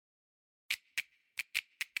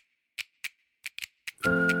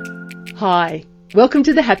Hi, welcome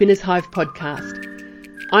to the Happiness Hive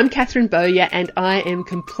podcast. I'm Catherine Bowyer and I am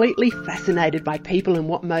completely fascinated by people and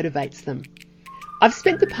what motivates them. I've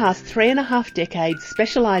spent the past 3.5 decades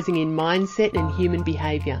specialising in mindset and human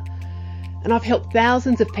behaviour, and I've helped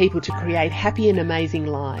thousands of people to create happy and amazing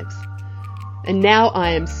lives. And now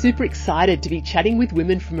I am super excited to be chatting with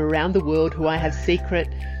women from around the world who I have secret,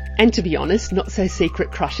 and to be honest, not so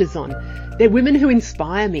secret crushes on. They're women who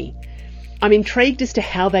inspire me. I'm intrigued as to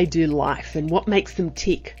how they do life and what makes them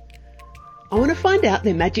tick. I want to find out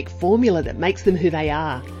their magic formula that makes them who they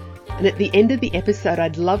are. And at the end of the episode,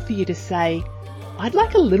 I'd love for you to say, I'd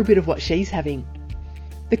like a little bit of what she's having.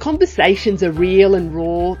 The conversations are real and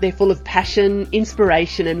raw. They're full of passion,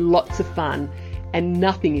 inspiration, and lots of fun. And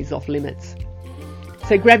nothing is off limits.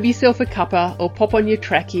 So grab yourself a cuppa or pop on your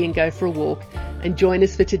trackie and go for a walk and join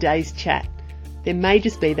us for today's chat. There may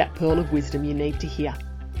just be that pearl of wisdom you need to hear.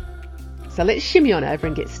 So let's shimmy on over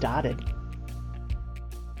and get started.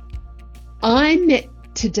 I met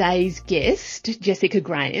today's guest, Jessica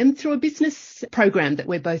Graham, through a business program that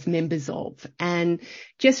we're both members of. And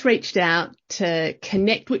Jess reached out to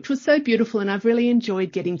connect, which was so beautiful. And I've really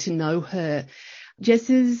enjoyed getting to know her.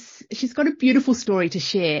 She's got a beautiful story to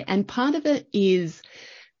share. And part of it is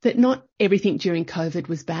that not everything during COVID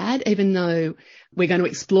was bad, even though we're going to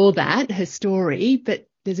explore that, her story. But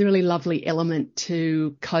there's a really lovely element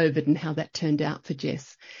to COVID and how that turned out for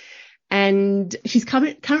Jess. And she's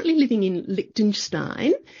currently living in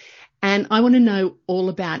Liechtenstein. And I want to know all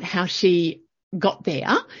about how she got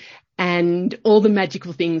there and all the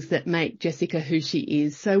magical things that make Jessica who she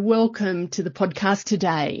is. So welcome to the podcast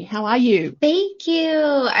today. How are you? Thank you.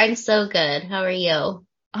 I'm so good. How are you?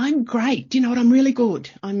 I'm great. Do you know what? I'm really good.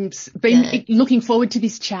 Been looking forward to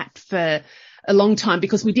this chat for a long time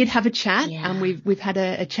because we did have a chat and we've had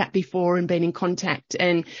a chat before and been in contact,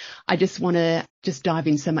 and I just want to dive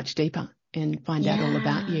in so much deeper and find out all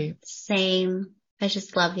about you. Same. I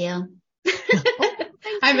just love you.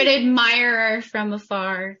 I'm an admirer from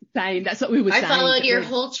afar. Same. That's what we were saying. I followed your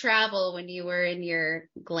whole travel when you were in your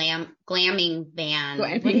glamming van.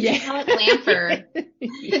 What did you call it? Glamper.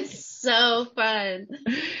 It's so fun.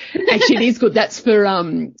 Actually, it is good. That's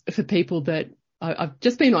for people that I've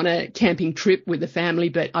just been on a camping trip with the family,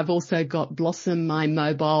 but I've also got Blossom, my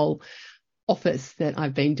mobile office that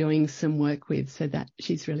I've been doing some work with, so that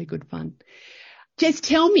she's really good fun. Jess,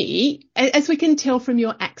 tell me, as we can tell from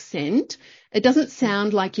your accent, it doesn't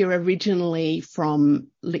sound like you're originally from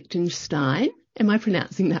Liechtenstein. Am I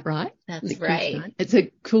pronouncing that right? That's right. It's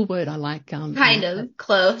a cool word. I like. Kind of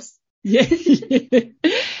close. Yeah.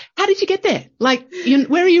 How did you get there?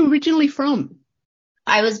 Where are you originally from?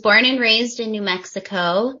 I was born and raised in New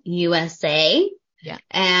Mexico, USA. Yeah.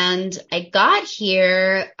 And I got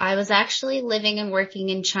here. I was actually living and working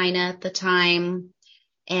in China at the time.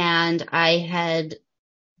 And I had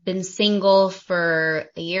been single for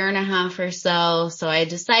 1.5 years or so. So I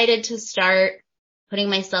decided to start putting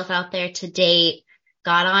myself out there to date,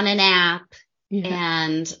 got on an app,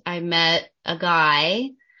 and I met a guy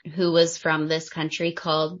who was from this country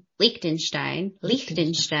called Liechtenstein.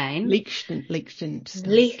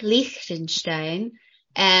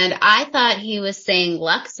 And I thought he was saying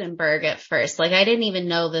Luxembourg at first. I didn't even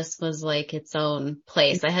know this was its own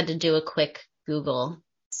place. I had to do a quick Google.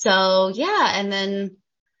 So and then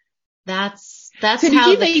that's so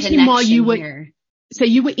how the connection while you were here. So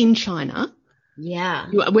you were in China. Yeah.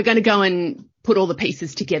 We're going to go and put all the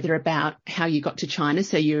pieces together about how you got to China.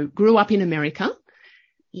 So you grew up in America.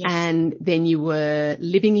 Yes. And then you were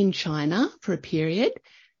living in China for a period,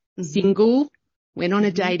 single, went on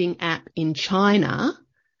a dating app in China,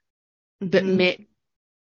 but met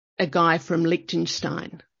a guy from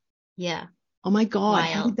Liechtenstein. Yeah. Oh my God. Wild.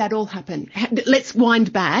 How did that all happen? Let's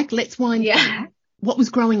wind back. Back. What was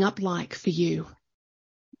growing up like for you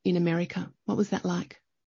in America? What was that like?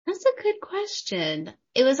 That's a good question.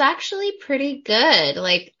 It was actually pretty good.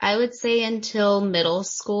 I would say until middle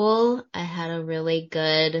school, I had a really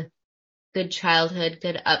good childhood,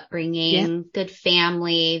 good upbringing, good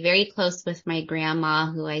family, very close with my grandma,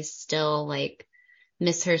 who I still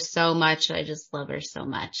miss her so much. I just love her so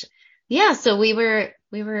much. Yeah. So we were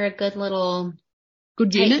a good little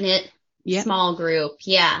tight-knit, small group.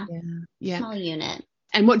 Yeah. Small unit.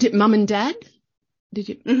 And what did mum and dad? Did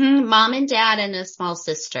you? Mom and dad and a small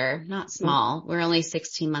sister. Not small. We're only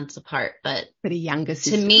 16 months apart, but a younger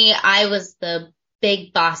sister. To me, I was the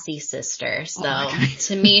big bossy sister. So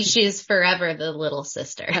to me, she's forever the little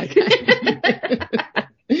sister. Okay.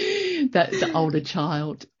 That's the older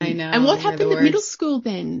child. I know. And what happened at middle school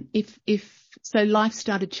then? If so life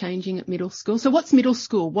started changing at middle school. So what's middle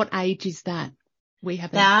school? What age is that? We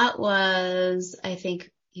haven't. That was, I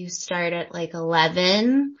think you start at like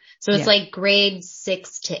 11. So it's like grade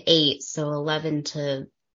 6 to 8. So 11 to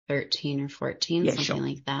 13 or 14, something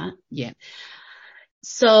like that. Yeah.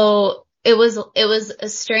 So it was a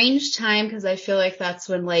strange time because I feel like that's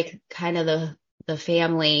when like kind of the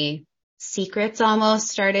family secrets almost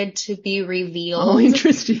started to be revealed. Oh,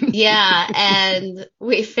 interesting. Yeah. And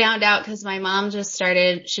we found out because my mom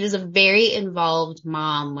she was a very involved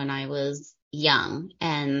mom when I was young,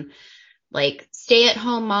 and like stay at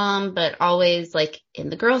home mom, but always like in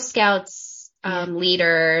the Girl Scouts,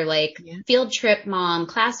 leader, like field trip mom,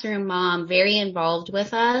 classroom mom, very involved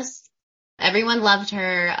with us. Everyone loved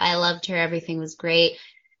her. I loved her. Everything was great.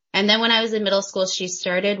 And then when I was in middle school, she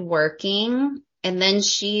started working, and then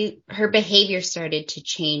her behavior started to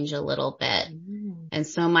change a little bit. And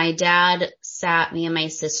so my dad sat me and my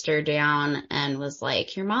sister down and was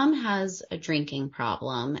like, your mom has a drinking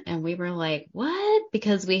problem. And we were like, what?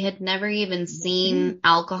 Because we had never even seen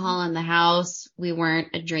alcohol in the house. We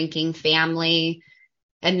weren't a drinking family.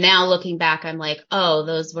 And now looking back, I'm like, oh,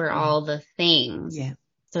 those were all the things. Yeah.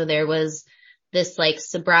 So there was this like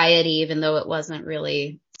sobriety, even though it wasn't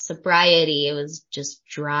really sobriety, it was just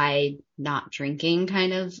dry, not drinking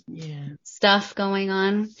kind of stuff going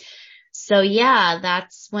on. So yeah,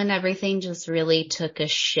 that's when everything just really took a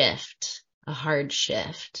shift, a hard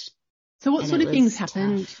shift. So what sort of things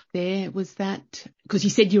happened there? Was that, because you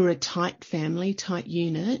said you were a tight family, tight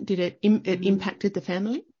unit, did it impacted the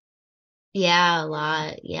family? Yeah, a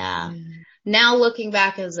lot. Yeah. Now looking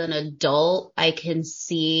back as an adult, I can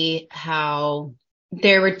see how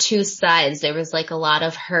there were two sides. There was like a lot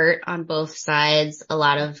of hurt on both sides, a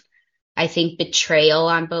lot of, I think, betrayal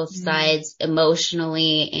on both sides,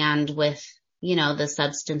 emotionally and with, the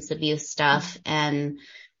substance abuse stuff. And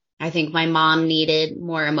I think my mom needed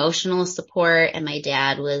more emotional support, and my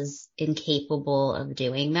dad was incapable of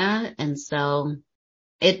doing that. And so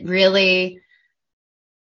it really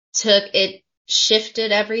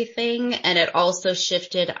shifted everything, and it also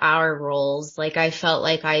shifted our roles. Like I felt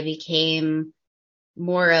like I became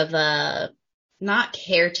more of a, not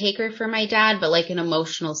caretaker for my dad, but like an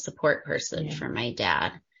emotional support person for my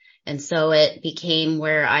dad. And so it became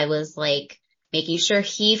where I was like making sure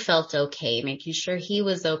he felt okay, making sure he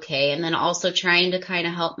was okay. And then also trying to kind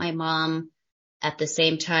of help my mom at the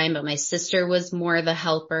same time. But my sister was more the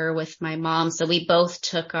helper with my mom. So we both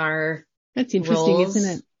took our That's interesting, roles.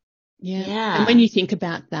 Isn't it? Yeah. And when you think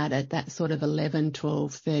about that at that sort of 11,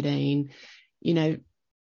 12, 13,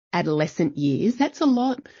 adolescent years, that's a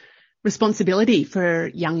lot responsibility for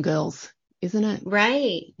young girls, isn't it?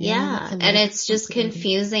 Right. Yeah. And it's just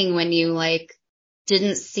confusing when you like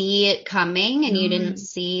didn't see it coming and you didn't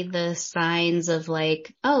see the signs of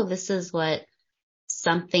like, oh, this is what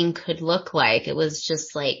something could look like. It was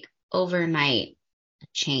just like overnight a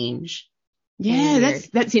change. Yeah,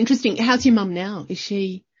 that's interesting. How's your mum now? Is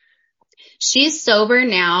she? She's sober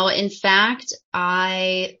now. In fact,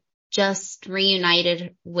 I just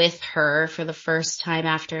reunited with her for the first time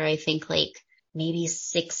after I think like maybe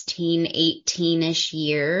 16, 18-ish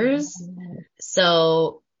years.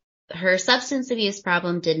 So her substance abuse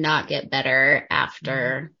problem did not get better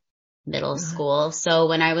after middle school. So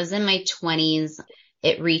when I was in my 20s,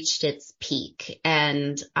 it reached its peak,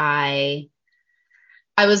 and I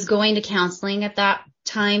was going to counseling at that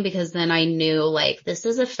time because then I knew like this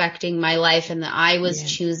is affecting my life, and that I was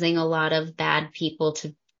choosing a lot of bad people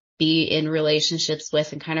to be in relationships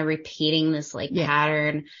with and kind of repeating this like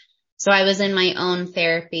pattern. So I was in my own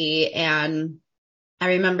therapy, and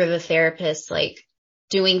I remember the therapist like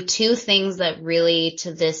doing two things that really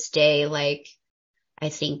to this day, like I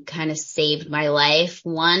think kind of saved my life.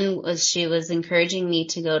 One was she was encouraging me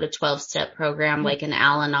to go to 12-step program, like an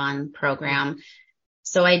Al-Anon program.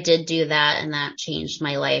 So I did do that, and that changed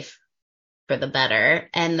my life for the better.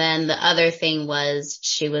 And then the other thing was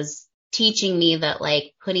she was teaching me that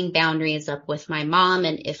like putting boundaries up with my mom,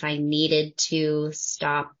 and if I needed to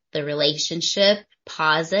stop the relationship,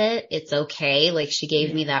 pause it, it's okay. Like she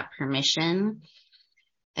gave me that permission.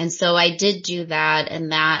 And so I did do that,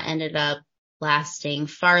 and that ended up lasting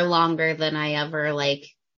far longer than I ever like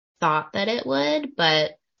thought that it would,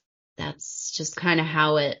 but that's just kind of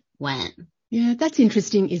how it went. Yeah, that's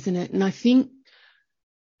interesting, isn't it? And I think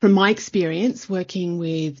from my experience working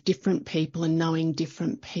with different people and knowing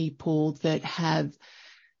different people that have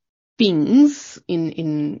things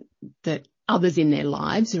in that others in their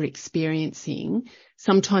lives are experiencing,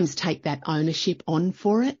 sometimes take that ownership on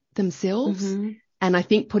for it themselves. Mm-hmm. And I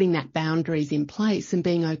think putting that boundaries in place and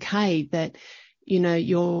being okay that,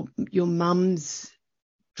 your mum's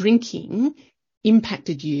drinking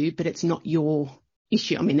impacted you, but it's not your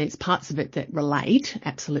issue. I mean, there's parts of it that relate,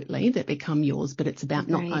 absolutely, that become yours, but it's about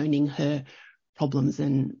not owning her problems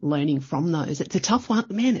and learning from those. It's a tough one.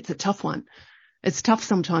 Man, it's a tough one. It's tough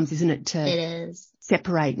sometimes, isn't it, It is.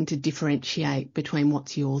 separate and to differentiate between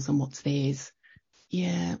what's yours and what's theirs.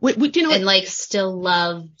 Yeah. Do you know and like still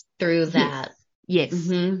love through that. Yes.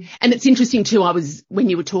 Mm-hmm. And it's interesting too, when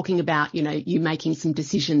you were talking about, you know, you making some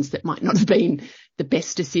decisions that might not have been the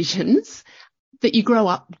best decisions, that you grow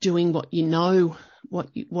up doing what you know, what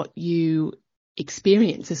you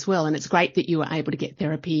experience as well. And it's great that you were able to get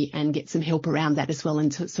therapy and get some help around that as well,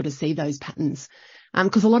 and to sort of see those patterns.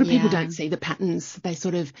 Because a lot of people don't see the patterns. They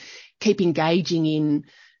sort of keep engaging in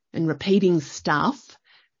and repeating stuff,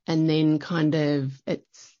 and then kind of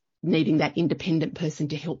it's needing that independent person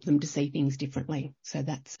to help them to see things differently. So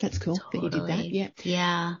that's cool that you did that. Yeah.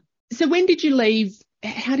 Yeah. So when did you leave?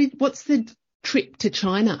 What's the trip to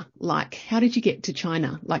China like? How did you get to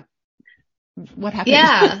China? Like, what happened?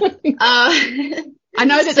 Yeah. I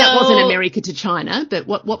know that wasn't America to China, but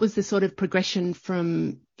what was the sort of progression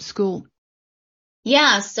from school?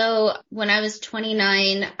 Yeah. So when I was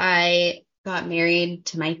 29, I got married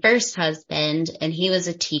to my first husband, and he was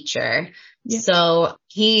a teacher. Yeah. So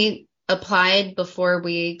he applied before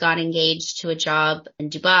we got engaged to a job in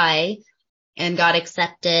Dubai and got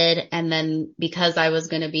accepted. And then because I was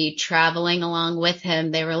going to be traveling along with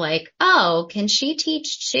him, they were like, oh, can she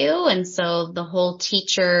teach too? And so the whole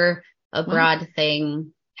teacher abroad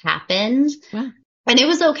thing happened. Wow. And it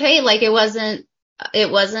was okay. Like it wasn't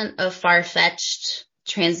a far-fetched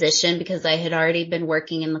transition because I had already been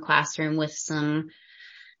working in the classroom with some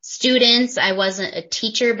students. I wasn't a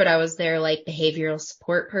teacher, but I was their like behavioral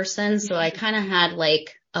support person. So I kind of had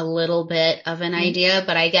like a little bit of an idea,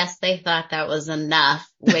 but I guess they thought that was enough,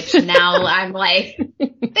 which now I'm like,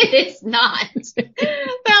 it's not.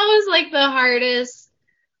 That was like the hardest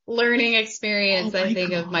learning experience, I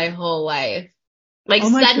think, of my whole life. Like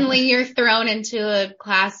suddenly you're thrown into a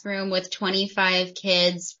classroom with 25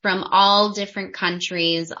 kids from all different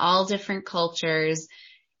countries, all different cultures.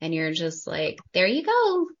 And you're just like, there you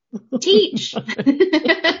go, teach.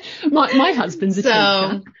 My husband's a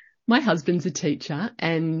teacher. My husband's a teacher,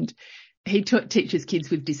 and he teaches kids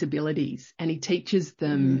with disabilities, and he teaches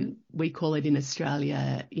them, we call it in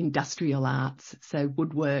Australia, industrial arts. So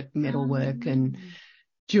woodwork, metalwork and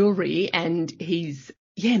jewelry. And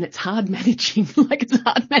and it's hard managing, it's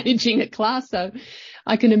hard managing a class. So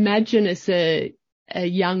I can imagine as a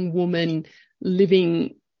young woman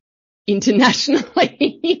living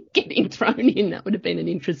internationally getting thrown in, that would have been an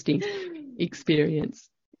interesting experience.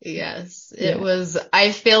 Yes, it was.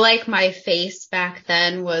 I feel like my face back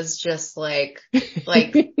then was just like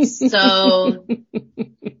so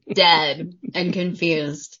dead and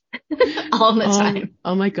confused all the time.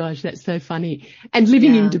 Oh my gosh, that's so funny. And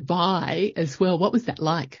living in Dubai as well, what was that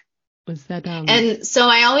like? Was that And so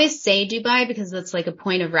I always say Dubai because it's like a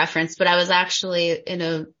point of reference, but I was actually in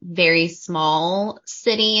a very small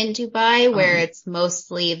city in Dubai where it's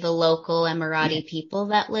mostly the local Emirati people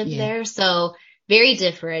that live there. So very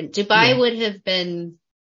different. Dubai would have been,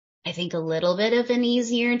 I think, a little bit of an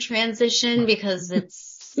easier transition because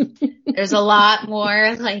there's a lot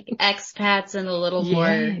more like expats and a little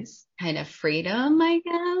more kind of freedom, I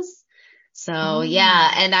guess. So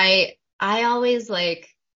and I always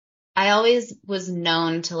was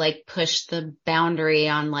known to like push the boundary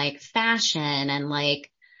on like fashion and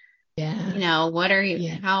like, you know, what are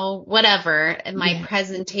you, how, whatever, and my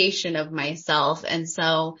presentation of myself. And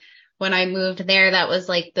so when I moved there, that was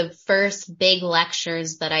like the first big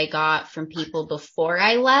lectures that I got from people before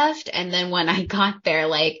I left. And then when I got there,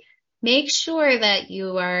 like, make sure that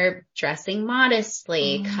you are dressing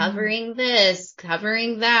modestly, covering this,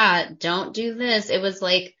 covering that, don't do this. It was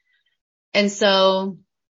like, and so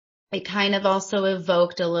it kind of also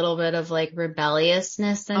evoked a little bit of like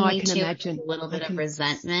rebelliousness in me too, a little bit of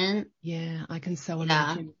resentment. Yeah, I can so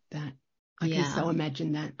imagine that. I can so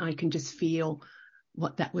imagine that. I can just feel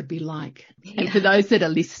what that would be like. And for those that are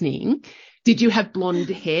listening, did you have blonde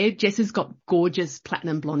hair? Jess has got gorgeous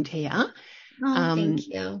platinum blonde hair. Oh, thank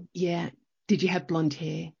you. Yeah. Did you have blonde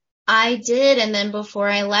hair? I did. And then before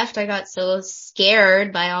I left, I got so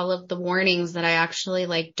scared by all of the warnings that I actually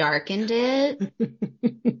like darkened it.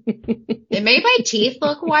 It made my teeth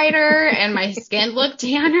look whiter and my skin look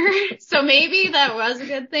tanner. So maybe that was a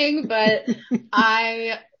good thing, but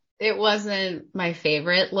it wasn't my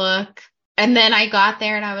favorite look. And then I got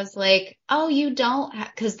there and I was like, oh, you don't,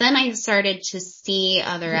 cause then I started to see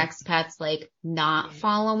other expats like not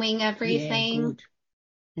following everything. Yeah,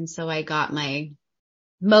 and so I got my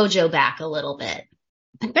mojo back a little bit.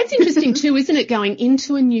 That's interesting too, isn't it? Going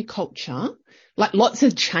into a new culture, like lots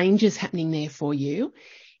of changes happening there for you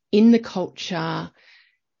in the culture,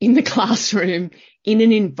 in the classroom, in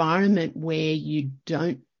an environment where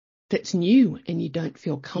that's new and you don't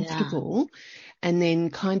feel comfortable, and then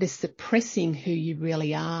kind of suppressing who you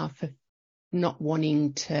really are for not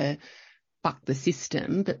wanting to buck the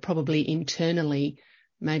system, but probably internally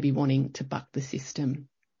maybe wanting to buck the system.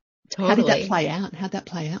 Totally. How did that play out? How'd that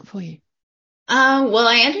play out for you? Well,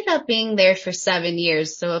 I ended up being there for 7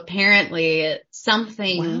 years. So apparently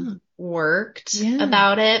something worked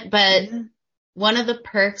about it. But one of the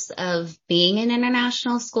perks of being an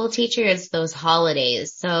international school teacher is those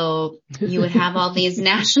holidays. So you would have all these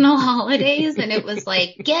national holidays and it was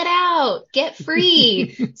like, get out, get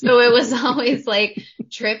free. So it was always like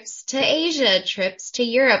trips to Asia, trips to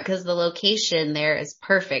Europe, because the location there is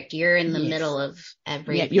perfect. You're in the middle of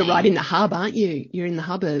everything. Yeah, you're right in the hub, aren't you? You're in the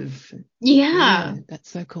hub of. Yeah. That's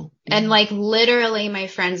so cool. Yeah. And like literally my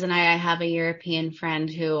friends and I have a European friend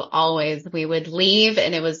who we would leave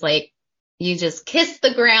and it was like, you just kiss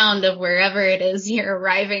the ground of wherever it is you're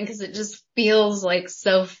arriving, because it just feels like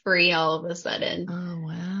so free all of a sudden. Oh,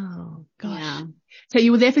 wow. Gosh. Yeah. So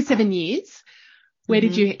you were there for 7 years. Where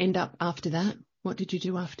did you end up after that? What did you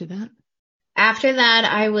do after that? After that,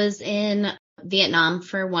 I was in Vietnam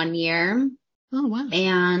for 1 year. Oh, wow.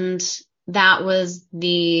 And that was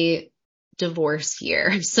the divorce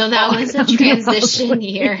year. So that was a transition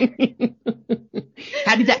year.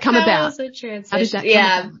 How did that come about? That was a transition. How did that come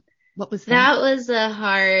about? What was that?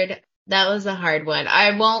 That was a hard one.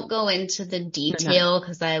 I won't go into the detail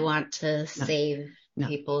because I want to save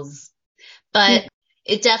people's, but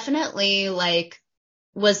it definitely like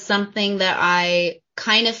was something that I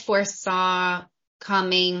kind of foresaw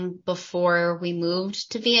coming before we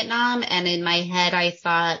moved to Vietnam. And in my head, I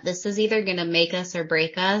thought this is either going to make us or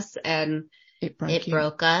break us. And it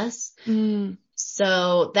broke us. Mm.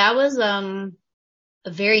 So that was, a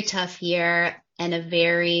very tough year and a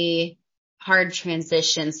very hard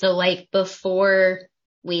transition. So like before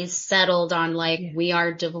we settled on we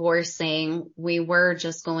are divorcing, we were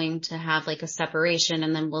just going to have like a separation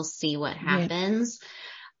and then we'll see what happens.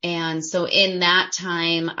 And so in that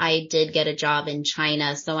time I did get a job in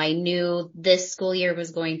China. So I knew this school year was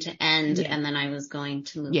going to end and then I was going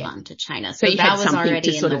to move on to China. So that was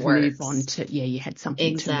already in the works. Move on to, you had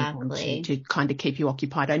something to move on to kind of keep you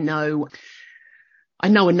occupied. I know a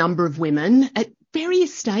number of women at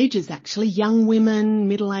various stages, actually, young women,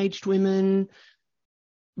 middle-aged women,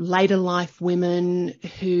 later life women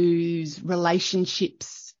whose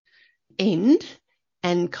relationships end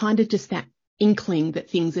and kind of just that inkling that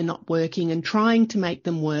things are not working and trying to make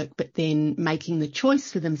them work, but then making the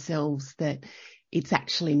choice for themselves that it's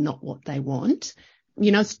actually not what they want.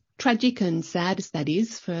 You know, as tragic and sad as that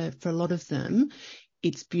is for a lot of them,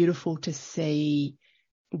 it's beautiful to see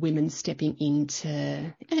women stepping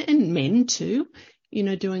into, and men too, you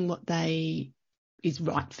know, doing what is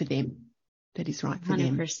right for them. That is right for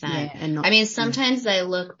 100%. them. Yeah, and not, I mean, sometimes I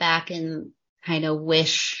look back and kind of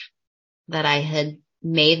wish that I had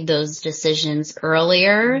made those decisions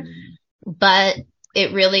earlier, but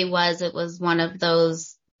it was one of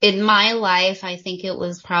those in my life. I think it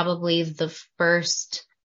was probably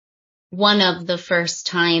one of the first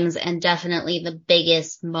times and definitely the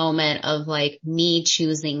biggest moment of like me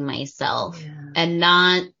choosing myself and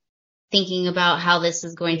not thinking about how this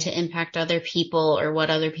is going to impact other people or what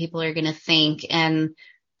other people are going to think. And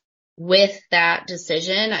with that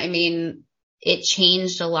decision, I mean, it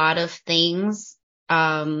changed a lot of things.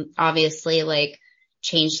 Obviously like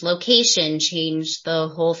changed location, changed the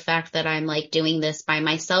whole fact that I'm like doing this by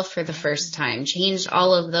myself for the first time, changed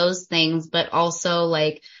all of those things, but also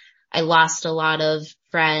like I lost a lot of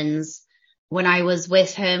friends. When I was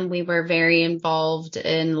with him, we were very involved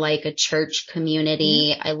in like a church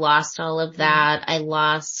community. I lost all of that. I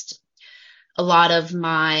lost a lot of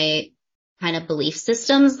my kind of belief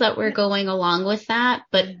systems that were going along with that,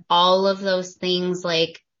 but all of those things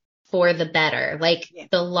like for the better, like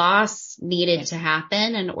the loss needed to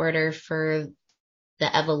happen in order for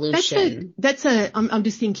the evolution. I'm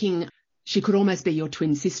just thinking she could almost be your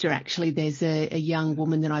twin sister. Actually, there's a young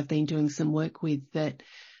woman that I've been doing some work with that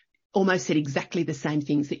almost said exactly the same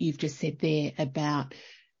things that you've just said there about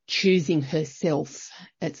choosing herself.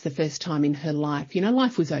 It's the first time in her life. You know,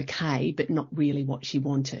 life was okay, but not really what she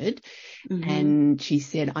wanted. Mm-hmm. And she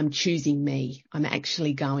said, I'm choosing me. I'm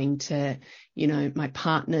actually going to, you know, my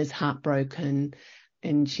partner's heartbroken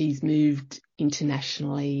and she's moved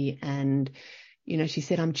internationally. And, you know, she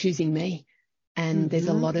said, I'm choosing me. And there's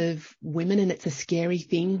a lot of women, and it's a scary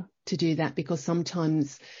thing to do that because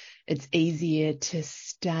sometimes it's easier to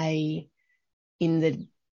stay in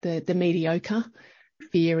the mediocre,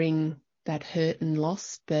 fearing that hurt and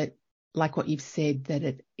loss, but like what you've said, that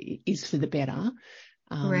it is for the better.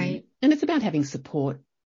 Right. And it's about having support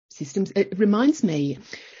systems. It reminds me,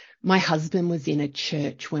 my husband was in a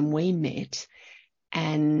church when we met,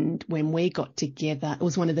 and when we got together, it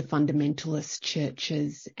was one of the fundamentalist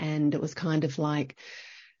churches, and it was kind of like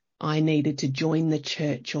I needed to join the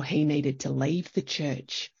church or he needed to leave the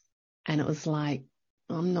church. And it was like,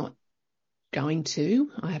 I'm not going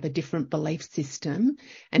to. I have a different belief system.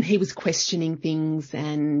 And he was questioning things,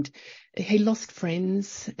 and he lost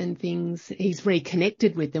friends and things. He's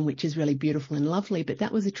reconnected with them, which is really beautiful and lovely. But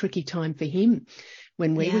that was a tricky time for him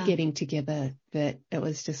when we were getting together, that it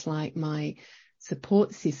was just like my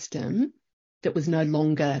support system that was no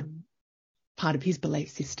longer part of his belief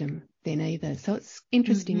system then either. So it's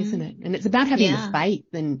interesting, isn't it? And it's about having the faith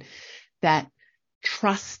and that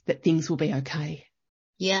trust that things will be okay.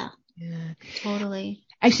 Yeah, totally.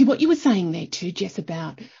 Actually, what you were saying there too, Jess,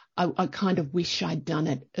 about I kind of wish I'd done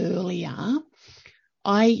it earlier.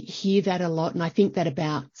 I hear that a lot, and I think that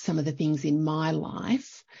about some of the things in my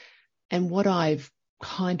life. And what I've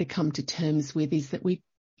kind of come to terms with is that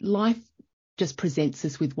life just presents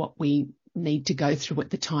us with what we need to go through at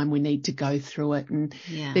the time we need to go through it. And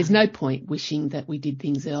there's no point wishing that we did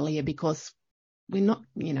things earlier, because we're not,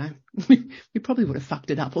 we probably would have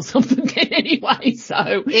fucked it up or something anyway.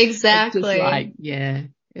 So exactly. It's just like,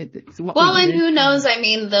 it's what and who knows? I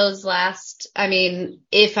mean,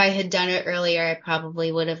 if I had done it earlier, I probably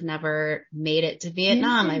would have never made it to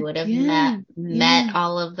Vietnam. I would have met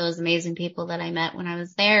all of those amazing people that I met when I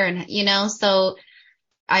was there. And, so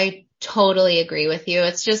I totally agree with you.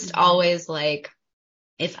 It's just always like,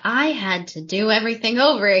 if I had to do everything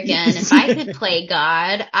over again, if I could play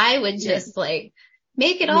God, I would just like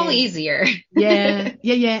make it all easier.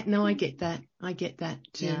 No, I get that. I get that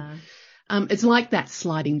too. Yeah. It's like that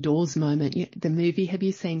Sliding Doors moment. The movie, have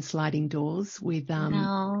you seen Sliding Doors with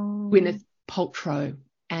No. Gwyneth Paltrow?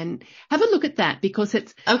 And have a look at that, because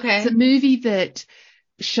it's a movie that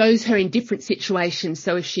shows her in different situations.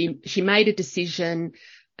 So if she made a decision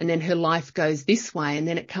and then her life goes this way, and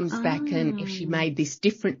then it comes back, and if she made this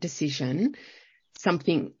different decision,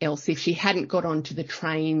 something else, if she hadn't got onto the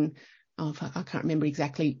train, I can't remember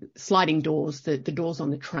exactly, sliding doors, the doors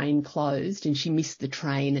on the train closed and she missed the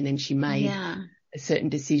train, and then she made a certain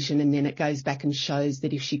decision, and then it goes back and shows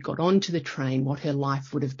that if she got onto the train, what her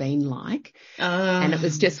life would have been like. And it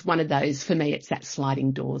was just one of those, for me, it's that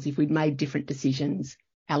sliding doors. If we'd made different decisions,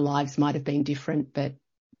 our lives might have been different, but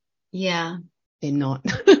they're not.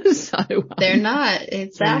 They're not,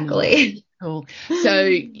 exactly. They're not. Cool. So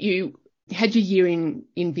you had your year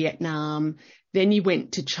in Vietnam, then you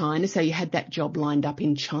went to China. So you had that job lined up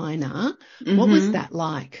in China. What was that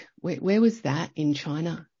like? Where was that in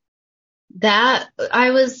China? I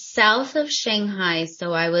was south of Shanghai,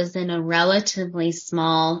 so I was in a relatively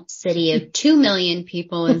small city of 2 million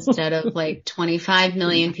people instead of like 25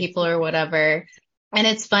 million people or whatever. And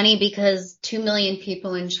it's funny because 2 million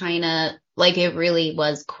people in China, like, it really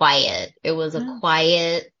was quiet. It was a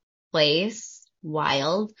quiet place,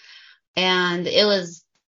 wild. And it was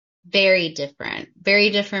very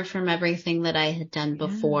different from everything that I had done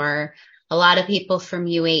before. A lot of people from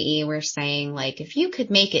UAE were saying, like, if you could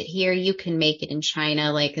make it here, you can make it in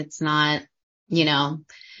China. Like, it's not, And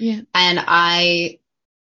I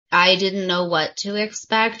didn't know what to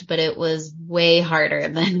expect, but it was way harder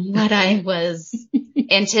than what I was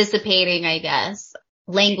anticipating, I guess.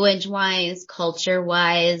 Language wise, culture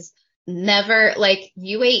wise, never, like,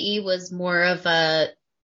 UAE was more of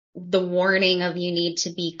the warning of you need to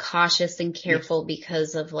be cautious and careful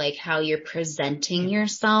because of like how you're presenting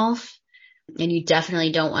yourself. And you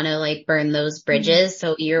definitely don't want to like burn those bridges.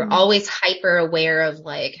 So you're always hyper aware of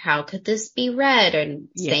like, how could this be read, and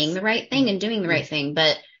saying the right thing and doing the right thing.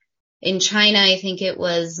 But in China, I think it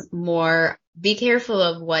was more, be careful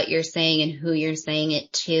of what you're saying and who you're saying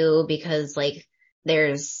it to, because like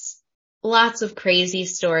there's lots of crazy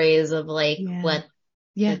stories of like what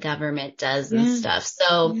the government does and stuff.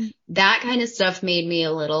 So that kind of stuff made me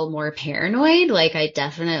a little more paranoid. Like, I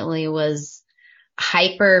definitely was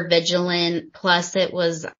hyper vigilant. Plus it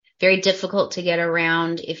was very difficult to get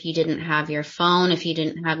around if you didn't have your phone, if you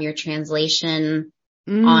didn't have your translation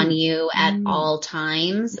on you at all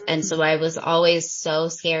times. And so I was always so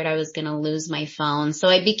scared I was going to lose my phone. So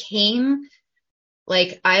I became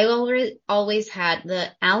like, I always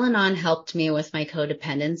had Al-Anon helped me with my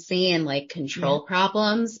codependency and like control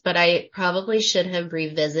problems, but I probably should have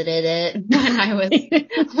revisited it when I was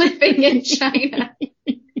living in China,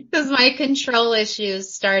 because my control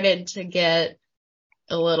issues started to get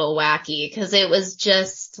a little wacky, because it was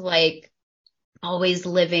just like, always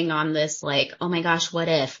living on this like, oh my gosh, what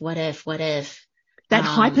if, what if, what if? That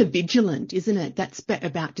hyper vigilant, isn't it? That's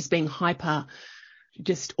about just being hyper,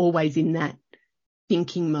 just always in that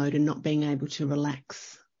thinking mode and not being able to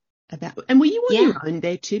relax about. And were you on your own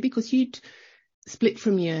there too? Because you'd split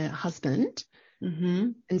from your husband.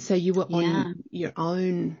 Mm-hmm. And so you were on your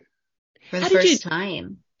own. For the first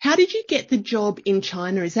time. How did you get the job in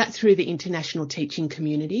China? Is that through the international teaching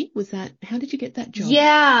community? How did you get that job?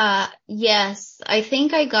 Yeah. Yes. I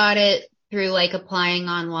think I got it through like applying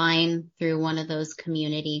online through one of those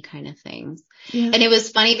community kind of things. Yeah. And it was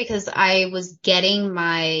funny because I was getting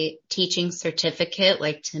my teaching certificate,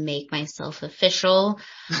 like to make myself official,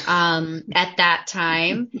 at that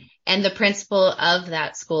time. And the principal of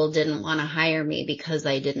that school didn't want to hire me because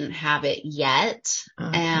I didn't have it yet.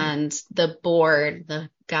 Okay. And the board, the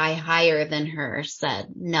guy higher than her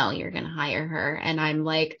said, no, you're going to hire her. And I'm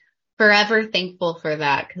like forever thankful for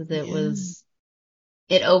that because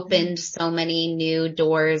it opened so many new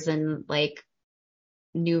doors and like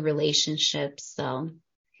new relationships. So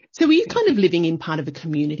were you kind of living in part of a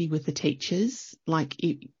community with the teachers? Like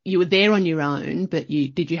you were there on your own, but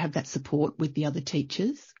did you have that support with the other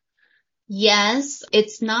teachers? Yes,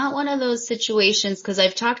 it's not one of those situations because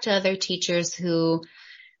I've talked to other teachers who,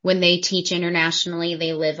 when they teach internationally,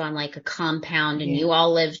 they live on like a compound and you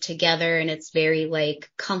all live together and it's very like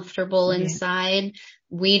comfortable inside.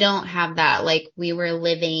 We don't have that. Like we were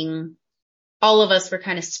living, all of us were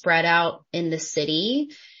kind of spread out in the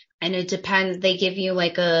city, and it depends. They give you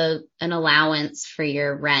like an allowance for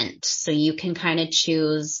your rent. So you can kind of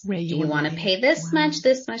choose, do you want to pay this much,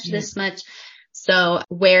 this much, this much? So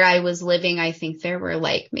where I was living, I think there were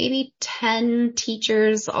like maybe 10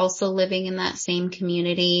 teachers also living in that same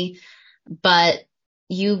community, but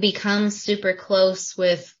you become super close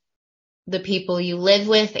with the people you live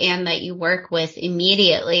with and that you work with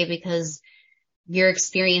immediately because you're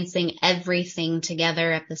experiencing everything together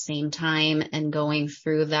at the same time and going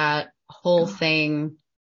through that whole thing.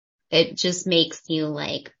 It just makes you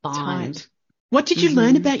like bond. Tight. What did you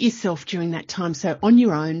learn about yourself during that time? So on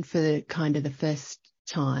your own for kind of the first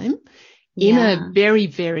time in a very,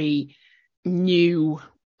 very new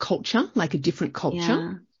culture, like a different culture.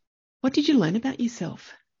 Yeah. What did you learn about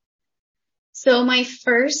yourself? So my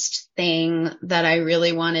first thing that I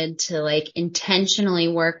really wanted to like intentionally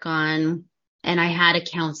work on, and I had a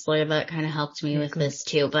counselor that kind of helped me with this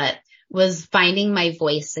too, but was finding my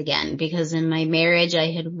voice again, because in my marriage,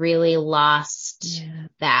 I had really lost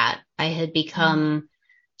that. I had become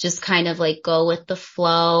just kind of like go with the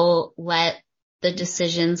flow, let the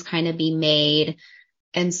decisions kind of be made.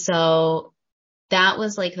 And so that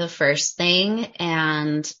was like the first thing.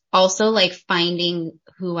 And also like finding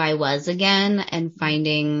who I was again and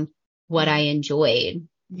finding what I enjoyed,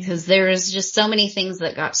 because there was just so many things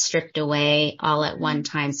that got stripped away all at one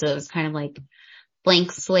time. So it was kind of like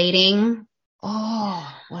blank slating.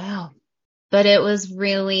 Oh, wow. But it was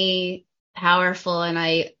really powerful. And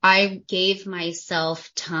I gave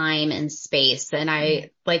myself time and space. And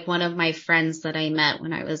like one of my friends that I met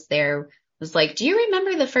when I was there was like, do you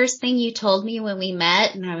remember the first thing you told me when we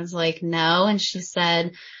met? And I was like, no. And she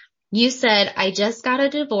said, you said, I just got a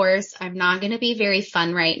divorce. I'm not going to be very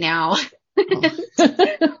fun right now.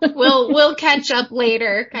 We'll catch up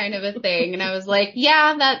later kind of a thing. And I was like,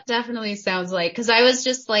 yeah, that definitely sounds like, cause I was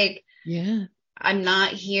just like, I'm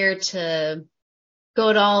not here to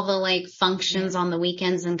go to all the like functions on the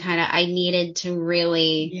weekends and kind of, I needed to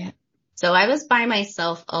really, so I was by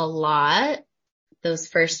myself a lot those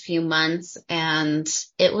first few months, and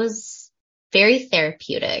it was very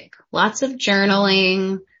therapeutic. Lots of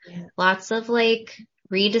journaling, lots of like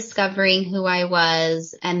rediscovering who I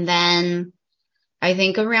was. And then I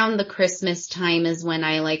think around the Christmas time is when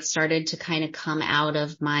I like started to kind of come out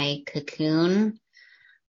of my cocoon,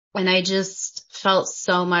 and I just felt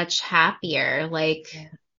so much happier. Like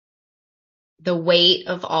the weight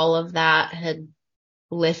of all of that had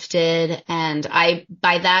lifted. And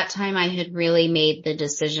by that time I had really made the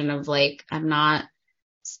decision of like, I'm not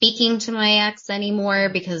speaking to my ex anymore,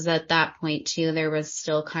 because at that point too, there was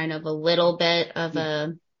still kind of a little bit of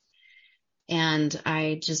and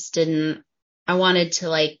I just I wanted to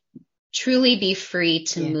like truly be free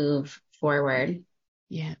to move forward.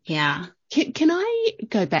 Yeah. Can I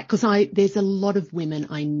go back? Because there's a lot of women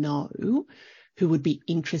I know who would be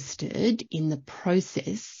interested in the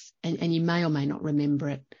process, and you may or may not remember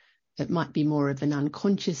it. It might be more of an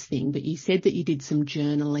unconscious thing, but you said that you did some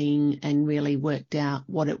journaling and really worked out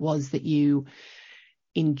what it was that you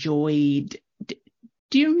enjoyed.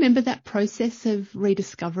 Do you remember that process of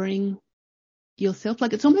rediscovering yourself?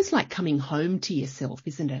 Like it's almost like coming home to yourself,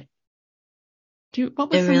 isn't it?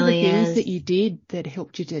 What were It some of the really things that is. you did that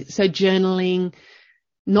helped you to, so journaling,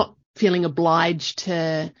 not feeling obliged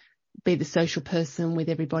to be the social person with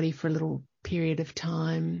everybody for a little period of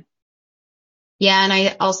time? Yeah. And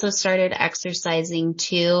I also started exercising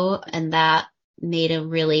too. And that made a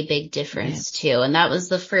really big difference too. And that was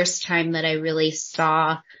the first time that I really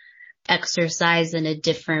saw exercise in a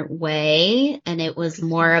different way. And it was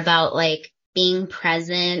more about like being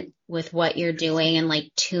present with what you're doing and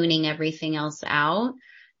like tuning everything else out.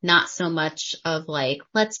 Not so much of like,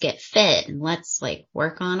 let's get fit and let's like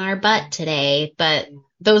work on our butt today. But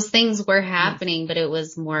those things were happening, but it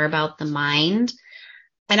was more about the mind.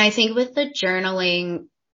 And I think with the journaling,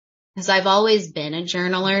 because I've always been a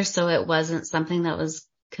journaler, so it wasn't something that was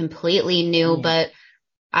completely new, but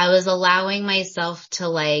I was allowing myself to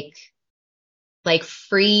like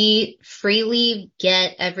freely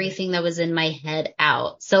get everything that was in my head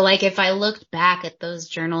out. So like if I looked back at those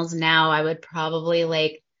journals now, I would probably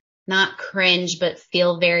like not cringe, but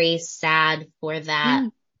feel very sad for that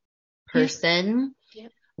person.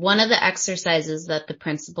 One of the exercises that the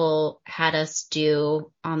principal had us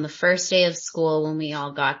do on the first day of school when we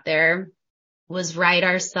all got there was write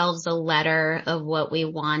ourselves a letter of what we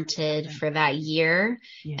wanted for that year.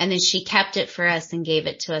 And then she kept it for us and gave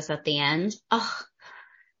it to us at the end. Oh,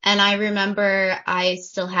 and I remember I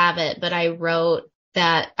still have it, but I wrote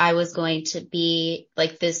that I was going to be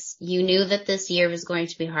like this. You knew that this year was going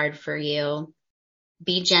to be hard for you.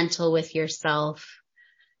 Be gentle with yourself.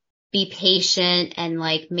 Be patient and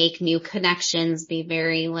like make new connections. Be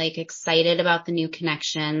very like excited about the new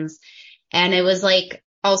connections. And it was like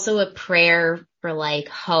also a prayer for like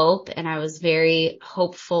hope. And I was very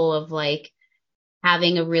hopeful of like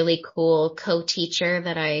having a really cool co-teacher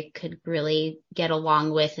that I could really get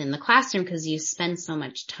along with in the classroom, because you spend so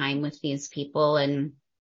much time with these people, and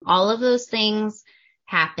all of those things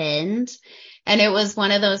happened. And it was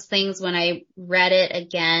one of those things when I read it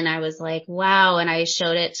again, I was like, wow. And I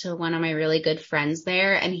showed it to one of my really good friends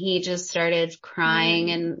there, and he just started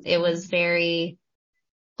crying, and it was very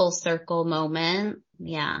full circle moment.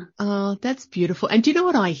 Yeah. Oh, that's beautiful. And do you know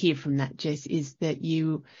what I hear from that, Jess, is that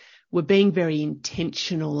you were being very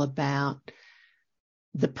intentional about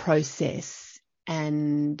the process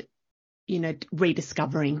and, you know,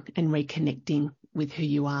 rediscovering and reconnecting with who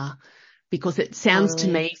you are. Because it sounds to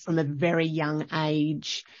me from a very young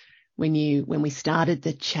age, when we started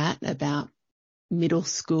the chat about middle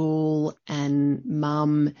school and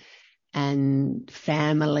mum and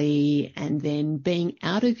family, and then being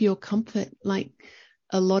out of your comfort, like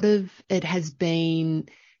a lot of it has been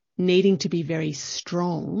needing to be very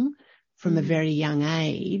strong from a very young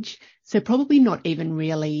age. So probably not even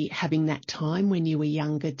really having that time when you were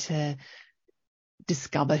younger to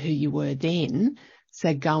discover who you were then.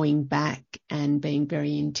 So going back and being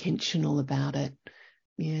very intentional about it.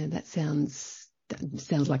 Yeah, that sounds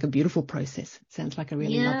like a beautiful process. It sounds like a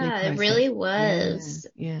really lovely process. Yeah, it really was.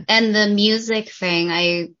 Yeah. And the music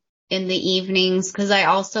thing, in the evenings, because I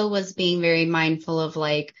also was being very mindful of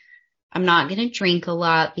like, I'm not going to drink a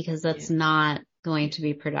lot because that's not going to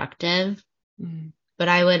be productive. But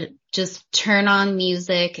I would just turn on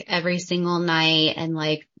music every single night and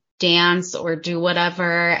like dance or do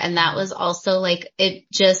whatever. And that was also like, it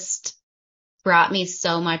just brought me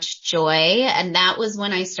so much joy. And that was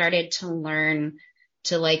when I started to learn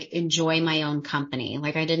to like enjoy my own company.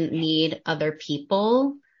 Like I didn't need other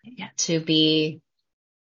people to be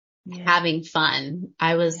having fun.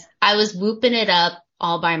 I was whooping it up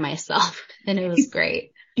all by myself, and it was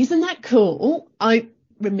great. Isn't that cool? I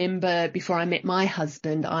remember before I met my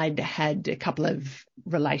husband, I'd had a couple of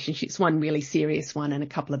relationships, one really serious one and a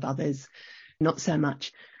couple of others not so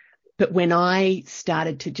much. But when I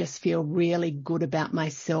started to just feel really good about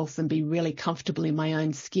myself and be really comfortable in my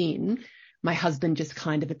own skin, my husband just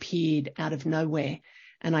kind of appeared out of nowhere.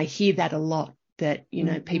 And I hear that a lot, that, you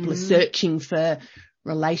know, people are searching for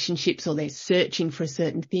relationships or they're searching for a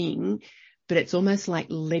certain thing, but it's almost like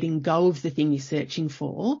letting go of the thing you're searching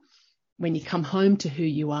for. When you come home to who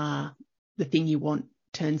you are, the thing you want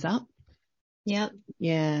turns up. Yep.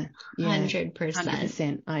 Yeah. 100%.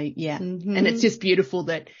 100%. And it's just beautiful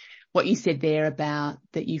that what you said there about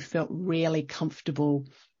that you felt really comfortable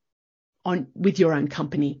with your own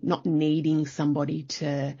company, not needing somebody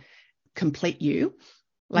to complete you.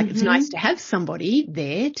 Like it's nice to have somebody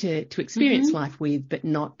there to experience life with, but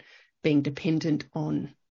not being dependent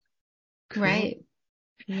on. Cool. Right.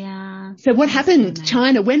 Yeah. So what happened? So nice.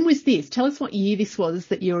 China, when was this? Tell us what year this was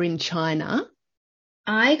that you were in China.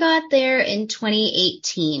 I got there in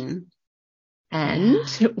 2018. And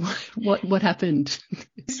what happened?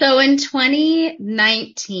 So in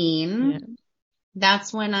 2019,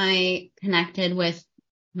 that's when I connected with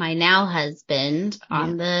my now husband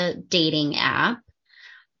on the dating app.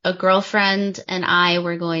 A girlfriend and I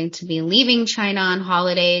were going to be leaving China on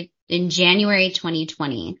holiday in January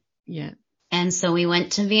 2020. Yeah. And so we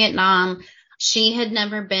went to Vietnam. She had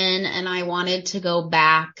never been, and I wanted to go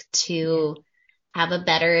back to have a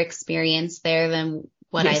better experience there than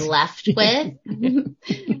what I left with.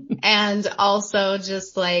 And also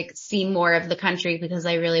just like see more of the country because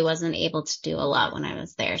I really wasn't able to do a lot when I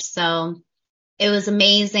was there. So it was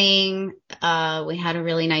amazing. We had a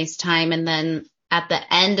really nice time. And then at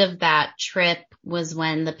the end of that trip was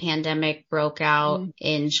when the pandemic broke out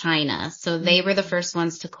in China. So they were the first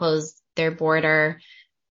ones to close their border,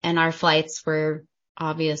 and our flights were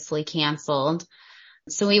obviously canceled.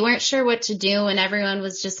 So we weren't sure what to do, and everyone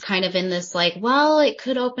was just kind of in this like, well, it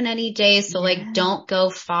could open any day, so like don't go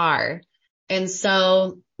far. And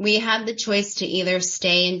so we had the choice to either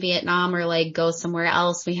stay in Vietnam or like go somewhere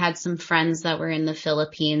else. We had some friends that were in the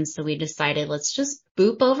Philippines, so we decided let's just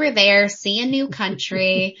boop over there, see a new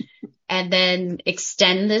country, and then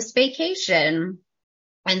extend this vacation.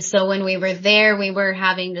 And so when we were there, we were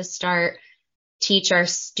having to teach our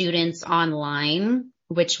students online,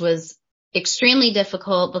 which was extremely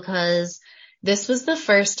difficult because this was the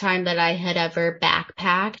first time that I had ever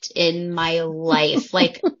backpacked in my life.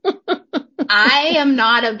 Like, I am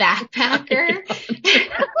not a backpacker.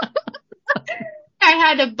 I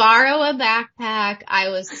had to borrow a backpack. I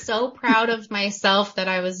was so proud of myself that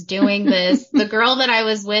I was doing this. The girl that I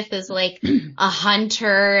was with is like a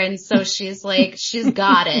hunter. And so she's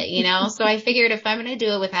got it, you know? So I figured if I'm going to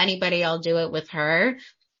do it with anybody, I'll do it with her.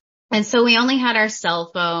 And so we only had our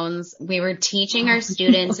cell phones. We were teaching our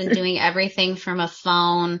students and doing everything from a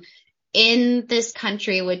phone in this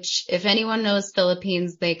country, which if anyone knows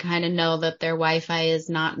Philippines, they kind of know that their Wi-Fi is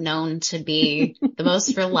not known to be the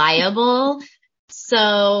most reliable.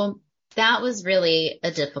 So that was really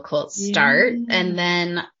a difficult start. And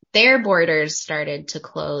then their borders started to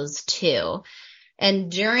close too.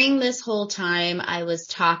 And during this whole time, I was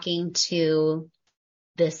talking to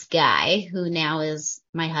this guy who now is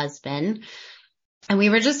my husband, and we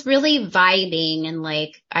were just really vibing, and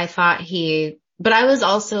like, but I was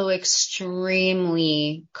also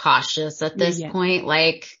extremely cautious at this point.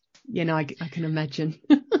 Like, I can imagine.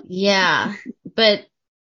 But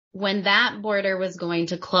when that border was going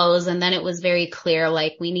to close, and then it was very clear,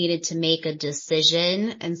 like we needed to make a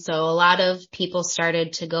decision. And so a lot of people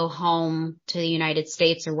started to go home to the United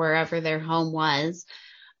States or wherever their home was,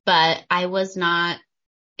 but I was not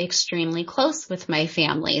extremely close with my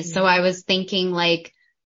family. So I was thinking, like,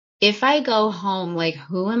 if I go home, like,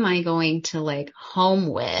 who am I going to like home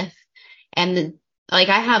with? And like,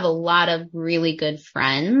 I have a lot of really good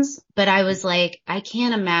friends, but I was like, I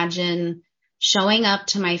can't imagine showing up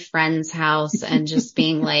to my friend's house and just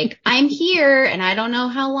being like, I'm here and I don't know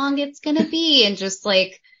how long it's going to be. And just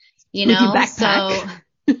like, you with know, your backpack.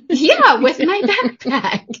 So with my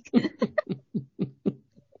backpack.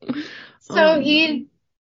 So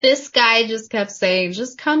this guy just kept saying,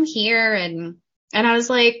 just come here. And I was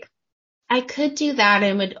like, I could do that,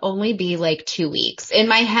 and it would only be like 2 weeks. In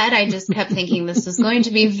my head, I just kept thinking this is going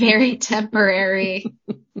to be very temporary.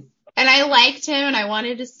 And I liked him and I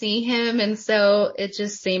wanted to see him. And so it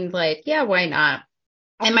just seemed like, yeah, why not?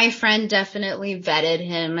 And my friend definitely vetted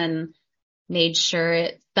him and made sure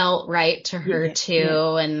it felt right to her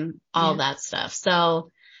too, and all that stuff. So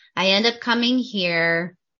I ended up coming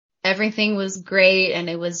here. Everything was great, and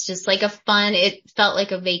it was just like it felt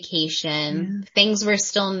like a vacation. Things were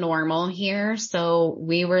still normal here. So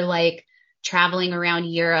we were like traveling around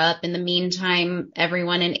Europe. In the meantime,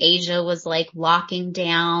 everyone in Asia was like locking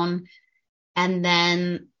down. And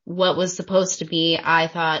then what was supposed to be, I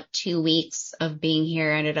thought, 2 weeks of being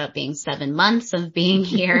here ended up being 7 months of being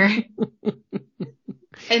here.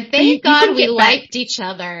 And thank God we liked each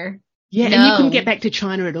other. Yeah, and you couldn't get back to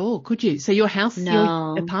China at all, could you? So your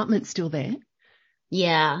apartment's still there?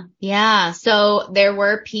 Yeah. So there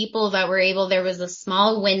were people that there was a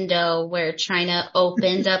small window where China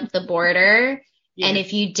opened up the border. And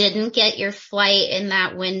if you didn't get your flight in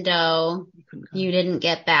that window, you didn't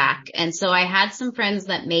get back. And so I had some friends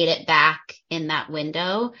that made it back in that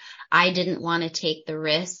window. I didn't want to take the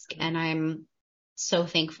risk, and I'm so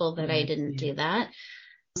thankful that I didn't do that.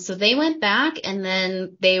 So they went back, and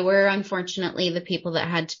then they were unfortunately the people that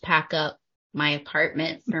had to pack up my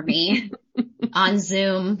apartment for me on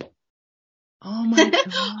Zoom. Oh my God.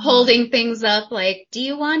 Holding things up like, do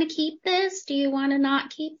you want to keep this? Do you want to not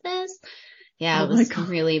keep this? Yeah, it was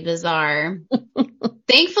really bizarre.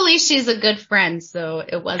 Thankfully, she's a good friend, so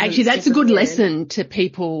it wasn't. Actually, that's a good weird. lesson to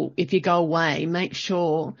people. If you go away, make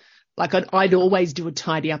sure Like I'd always do a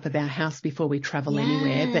tidy up of our house before we travel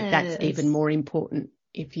anywhere, but that's even more important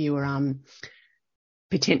if you are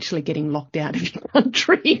potentially getting locked out of your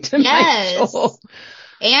country to make sure.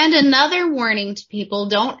 And another warning to people,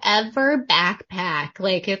 don't ever backpack.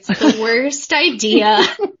 Like, it's the worst idea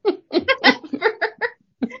ever.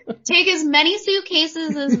 Take as many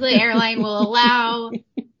suitcases as the airline will allow.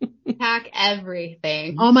 Pack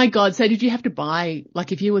everything. Oh my God. So did you have to buy,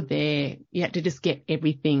 like if you were there, you had to just get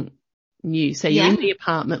everything new. So you're in the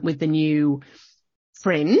apartment with the new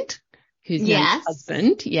friend who's now your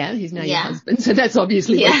husband. Yeah, who's now your husband. So that's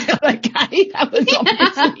obviously worked out okay. That was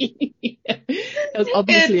obviously a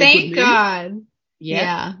good move. Thank God.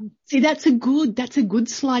 Yeah. See, that's a good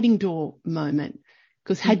sliding door moment.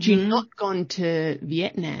 Because had you not gone to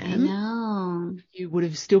Vietnam, you would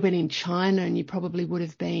have still been in China and you probably would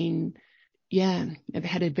have been, have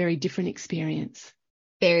had a very different experience.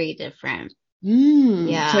 Very different.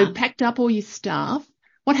 Yeah. So packed up all your stuff.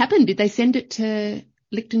 What happened? Did they send it to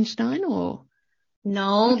Liechtenstein or?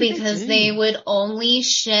 No, because they would only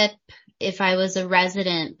ship if I was a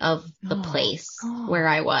resident of the place where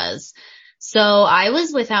I was. So I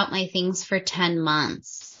was without my things for 10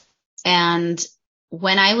 months. And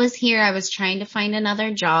when I was here, I was trying to find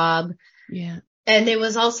another job. Yeah. And it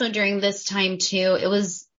was also during this time too. It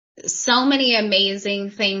was so many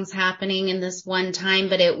amazing things happening in this one time,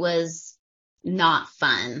 but it was not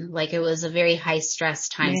fun. Like, it was a very high stress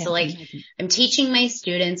time. So like, I'm teaching my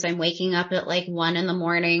students, I'm waking up at like 1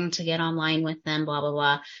 a.m. to get online with them, blah, blah,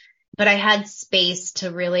 blah. But I had space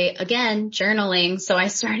to really, again, journaling. So I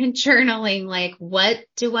started journaling, like, what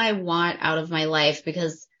do I want out of my life?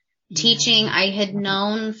 Because teaching, I had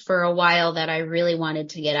known for a while that I really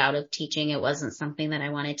wanted to get out of teaching. It wasn't something that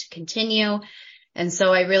I wanted to continue. And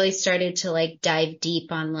so I really started to like dive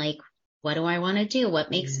deep on like, what do I want to do? What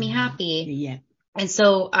makes me happy? Yeah. And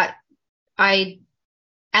so I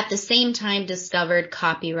at the same time discovered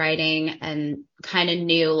copywriting and kind of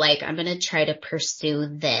knew like, I'm going to try to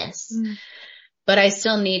pursue this, but I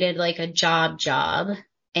still needed like a job.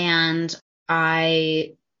 And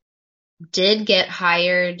I did get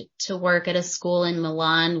hired to work at a school in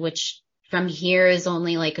Milan, which from here is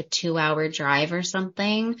only like a 2-hour drive or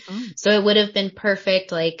something. So it would have been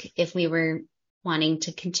perfect. Like if we were wanting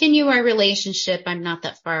to continue our relationship, I'm not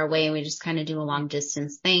that far away and we just kind of do a long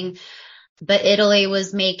distance thing. But Italy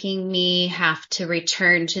was making me have to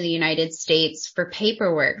return to the United States for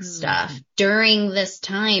paperwork stuff during this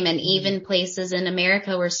time. And even places in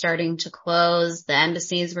America were starting to close. The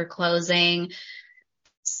embassies were closing.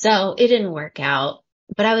 So it didn't work out,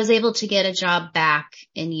 but I was able to get a job back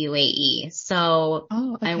in UAE. So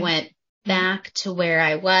I went back to where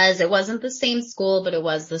I was. It wasn't the same school, but it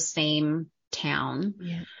was the same town.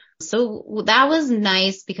 Yeah. So that was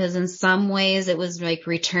nice because in some ways it was like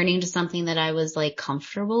returning to something that I was like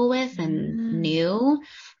comfortable with and knew,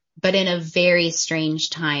 but in a very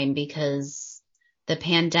strange time because the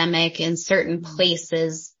pandemic in certain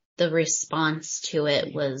places, the response to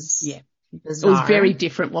it was bizarre. It was very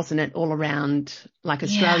different, wasn't it? All around, like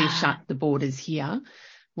Australia shut the borders here.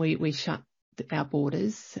 We shut our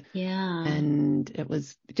borders. Yeah. And it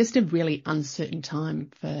was just a really uncertain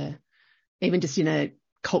time for even just in a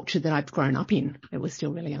culture that I've grown up in. It was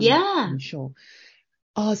still really unsure.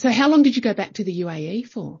 Oh, so how long did you go back to the UAE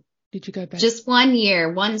for? Did you go back? Just 1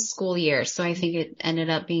 year, one school year. So I think it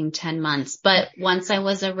ended up being 10 months. But once I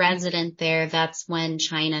was a resident there, that's when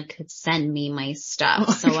China could send me my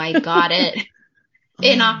stuff. So I got it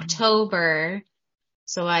in October.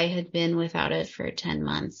 So I had been without it for 10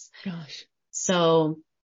 months. Gosh. So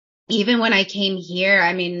even when I came here,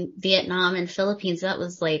 I mean, Vietnam and Philippines, that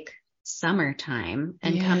was like summertime.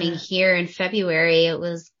 And coming here in February, it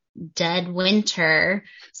was dead winter.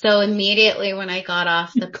 So immediately when I got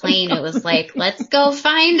off the plane, it was like, let's go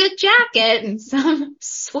find a jacket and some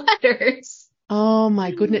sweaters. Oh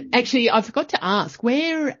my goodness. Actually, I forgot to ask,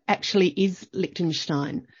 where actually is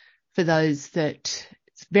Liechtenstein for those that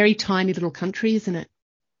it's a very tiny little country, isn't it?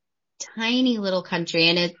 Tiny little country,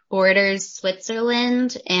 and it borders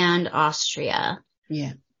Switzerland and Austria.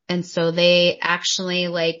 Yeah. And so they actually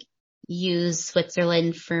like use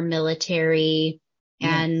Switzerland for military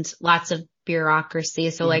and lots of bureaucracy.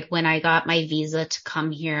 So like when I got my visa to come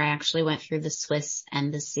here, I actually went through the Swiss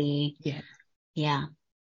embassy. Yeah. Yeah.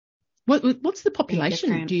 What's the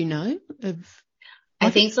population? Do you know of? I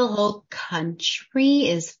think the whole country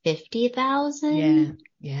is 50,000. Yeah.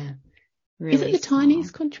 Yeah. Really is it the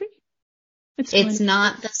tiniest country? It's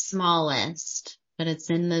not the smallest, but it's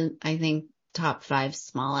in the, I think, top 5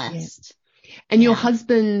 smallest. Yeah. And your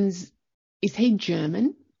husband's, is he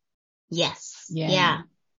German? Yes. Yeah.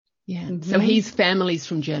 Yeah. So Mm-hmm. his family's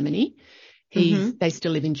from Germany. Mm-hmm. They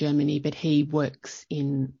still live in Germany, but he works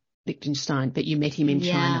in Liechtenstein, but you met him in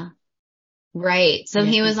Yeah. China. Right. So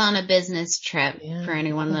Yeah. he was on a business trip Yeah. for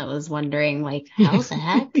anyone Love that was wondering, like, it. how the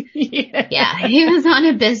heck? Yeah. Yeah, he was on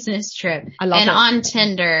a business trip I love and it. on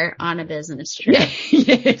Tinder on a business Yeah. trip.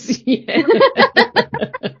 Yes. Yeah.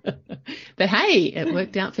 But hey, it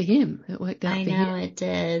worked out for him. It worked out I for him. know it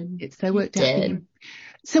did. It so It worked out for him. did.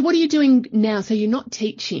 So what are you doing now? So you're not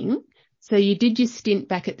teaching. So you did your stint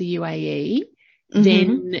back at the UAE. Mm-hmm.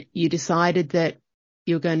 Then you decided that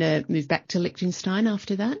you're going to move back to Liechtenstein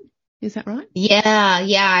after that. Is that right? Yeah,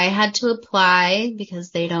 I had to apply because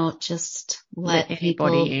they don't just Let let people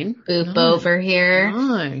anybody in? boop No, over here.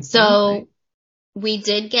 no. So we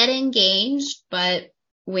did get engaged, but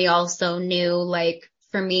we also knew like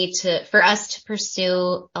for us to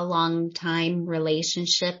pursue a long time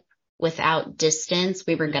relationship without distance,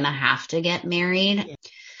 we were going to have to get married. Yeah.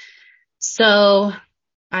 So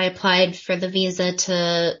I applied for the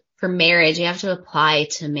visa for marriage. You have to apply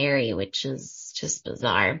to marry, which is just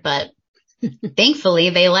bizarre, but thankfully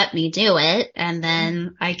they let me do it. And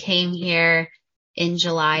then I came here in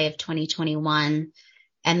July of 2021.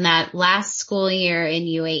 And that last school year in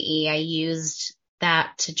UAE, I used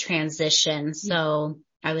that to transition. So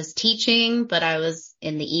I was teaching, but I was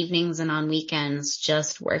in the evenings and on weekends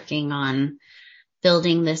just working on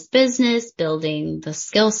building this business, building the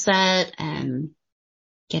skill set and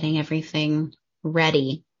getting everything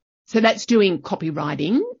ready. So that's doing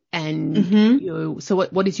copywriting and so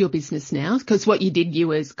what is your business now? Because what you did, you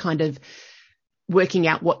was kind of working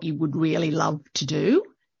out what you would really love to do.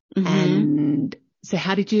 And so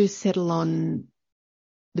how did you settle on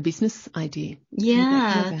the business idea?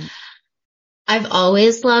 Yeah. I've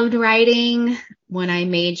always loved writing. When I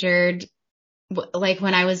majored, like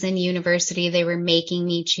when I was in university, they were making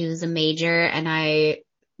me choose a major. And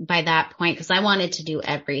by that point, because I wanted to do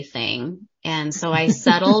everything. And so I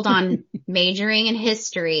settled on majoring in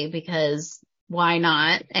history because why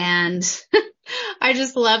not? And I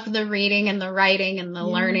just loved the reading and the writing and the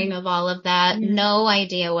learning of all of that. No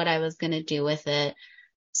idea what I was going to do with it.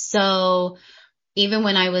 So even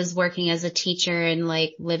when I was working as a teacher and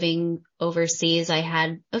like living overseas, I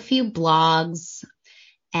had a few blogs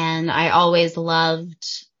and I always loved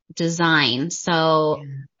design. So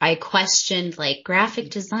I questioned like graphic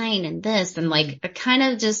design and this and like a kind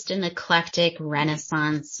of just an eclectic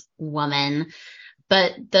Renaissance woman.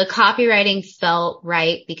 But the copywriting felt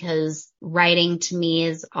right because writing to me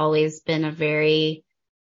has always been a very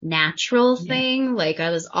natural thing. Like I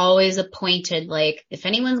was always appointed, like if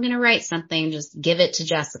anyone's going to write something, just give it to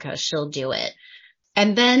Jessica. She'll do it.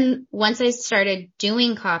 And then once I started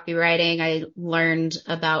doing copywriting, I learned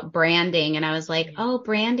about branding and I was like, oh,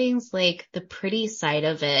 branding's like the pretty side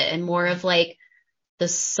of it and more of like the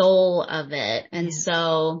soul of it. And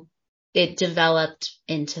so it developed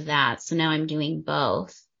into that. So now I'm doing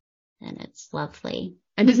both and it's lovely.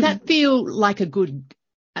 And does that feel like a good,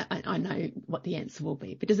 I know what the answer will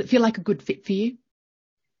be, but does it feel like a good fit for you?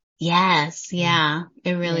 Yes. Yeah,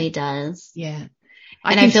 it really does. Yeah.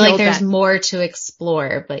 And I feel like there's more to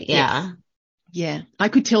explore, but Yeah, I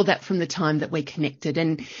could tell that from the time that we connected.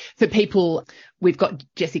 And for people, we've got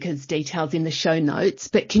Jessica's details in the show notes,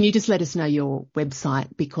 but can you just let us know your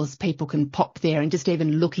website because people can pop there and just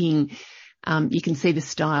even looking, you can see the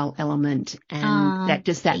style element and that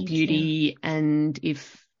beauty. You. And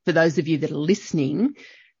if for those of you that are listening,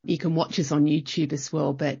 you can watch us on YouTube as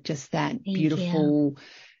well, but just that beautiful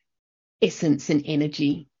essence and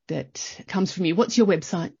energy that comes from you. What's your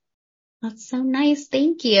website? That's so nice.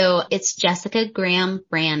 Thank you. It's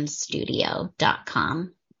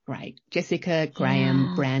JessicaGrahamBrandStudio.com. Great.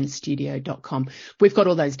 JessicaGrahamBrandStudio.com. We've got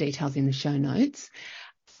all those details in the show notes.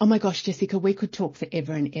 Oh my gosh, Jessica, we could talk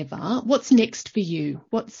forever and ever. What's next for you?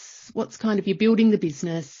 What's kind of, you're building the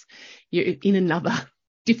business, you're in another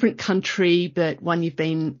different country, but one you've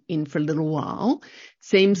been in for a little while.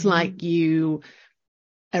 Seems like you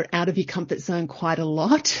are out of your comfort zone quite a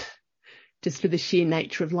lot, just for the sheer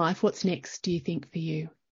nature of life. What's next, do you think, for you?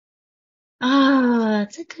 Oh,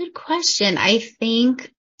 that's a good question. I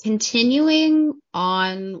think continuing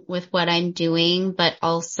on with what I'm doing, but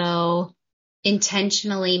also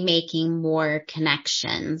intentionally making more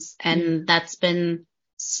connections. And that's been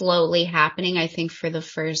slowly happening. I think for the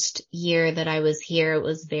first year that I was here, it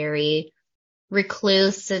was very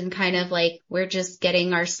recluse and kind of like we're just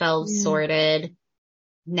getting ourselves sorted.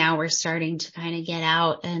 Now we're starting to kind of get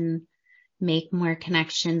out and make more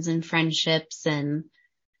connections and friendships, and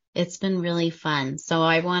it's been really fun. So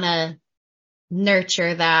I want to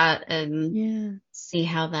nurture that and see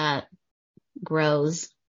how that grows.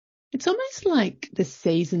 It's almost like the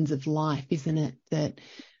seasons of life, isn't it?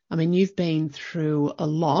 I mean, you've been through a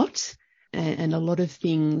lot and a lot of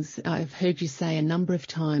things. I've heard you say a number of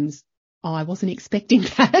times, oh, I wasn't expecting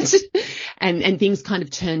that. and things kind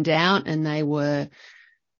of turned out, and they were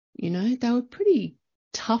pretty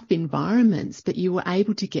tough environments, but you were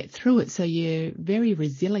able to get through it. So you're very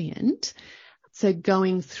resilient. So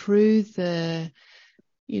going through that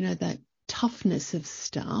toughness of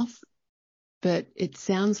stuff, but it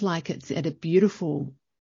sounds like it's at a beautiful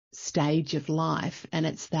stage of life, and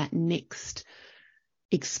it's that next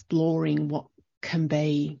exploring what can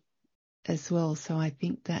be as well. So I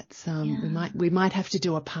think that's we might have to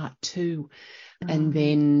do a part 2 and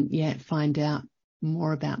then find out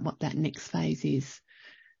more about what that next phase is.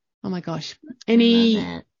 Oh my gosh.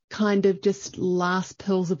 Any kind of just last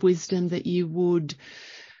pearls of wisdom that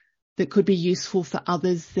could be useful for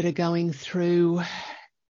others that are going through,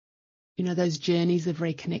 those journeys of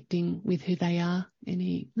reconnecting with who they are?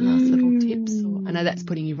 Any last little tips? I know that's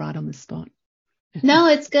putting you right on the spot. No,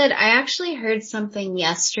 it's good. I actually heard something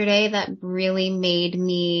yesterday that really made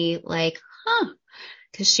me like,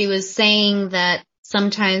 because she was saying that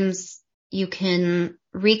sometimes you can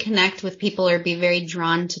reconnect with people or be very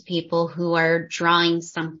drawn to people who are drawing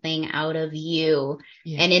something out of you.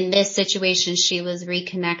 Yeah. And in this situation, she was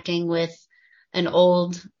reconnecting with an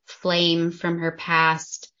old flame from her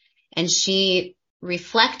past, and she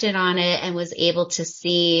reflected on it and was able to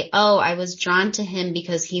see, I was drawn to him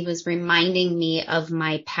because he was reminding me of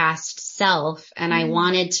my past self, and I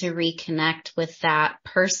wanted to reconnect with that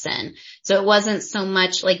person. So it wasn't so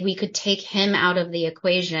much like we could take him out of the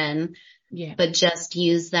equation, but just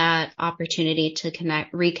use that opportunity to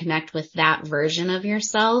reconnect with that version of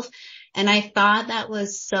yourself. And I thought that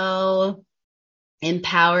was so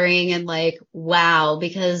empowering and like, wow,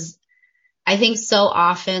 because I think so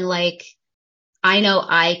often, like, I know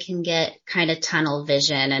I can get kind of tunnel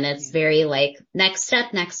vision, and it's very like next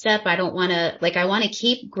step. I don't want to, like, I want to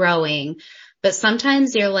keep growing, but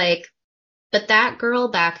sometimes you're like, but that girl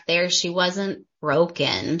back there, she wasn't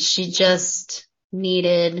broken. She just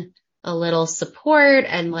needed a little support,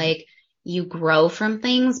 and like you grow from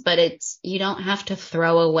things, but you don't have to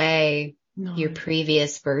throw away your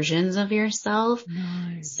previous versions of yourself.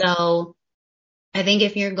 So I think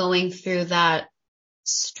if you're going through that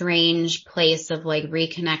strange place of like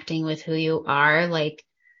reconnecting with who you are, like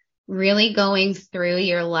really going through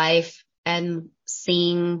your life and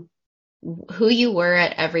seeing who you were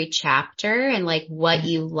at every chapter and like what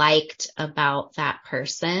you liked about that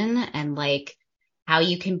person and like how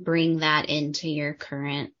you can bring that into your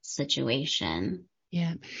current situation.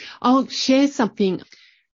 Yeah. I'll share something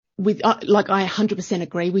with, like, I 100%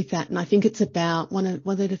 agree with that. And I think it's about one of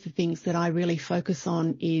the things that I really focus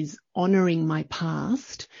on is honoring my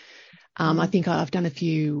past. I think I've done a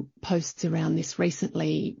few posts around this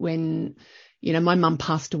recently when, my mum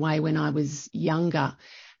passed away when I was younger.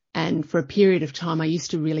 And for a period of time, I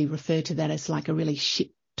used to really refer to that as like a really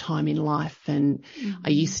shit time in life. And I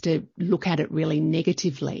used to look at it really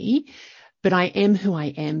negatively. But I am who I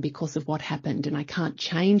am because of what happened, and I can't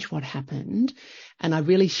change what happened. And I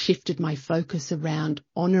really shifted my focus around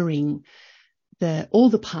honouring all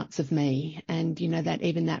the parts of me, and,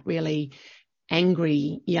 that really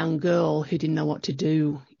angry young girl who didn't know what to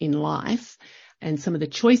do in life, and some of the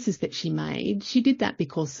choices that she made, she did that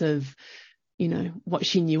because of, what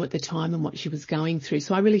she knew at the time and what she was going through.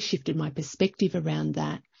 So I really shifted my perspective around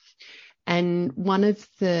that. And one of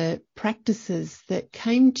the practices that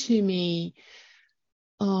came to me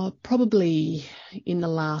probably in the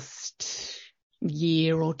last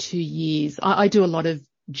year or 2 years, I do a lot of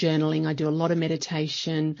journaling. I do a lot of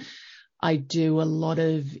meditation. I do a lot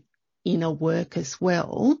of inner work as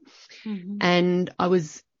well. And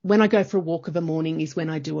when I go for a walk of a morning is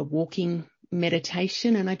when I do a walking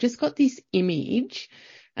meditation. And I just got this image,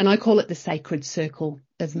 and I call it the sacred circle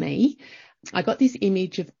of me. I got this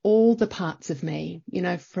image of all the parts of me,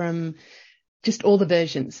 from just all the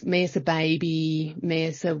versions, me as a baby, me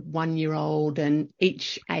as a 1-year-old, and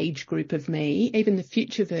each age group of me, even the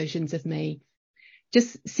future versions of me,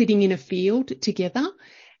 just sitting in a field together.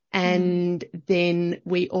 And then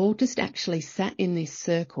we all just actually sat in this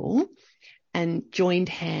circle and joined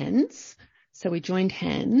hands. So we joined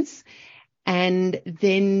hands. And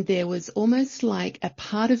then there was almost like a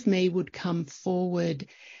part of me would come forward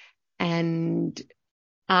and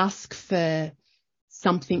ask for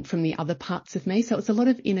something from the other parts of me. So it was a lot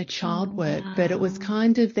of inner child work, but it was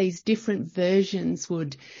kind of these different versions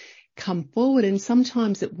would come forward. And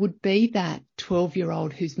sometimes it would be that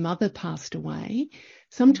 12-year-old whose mother passed away.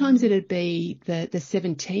 Sometimes it'd be the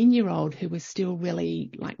 17-year-old who was still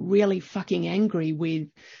really fucking angry with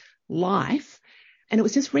life. And it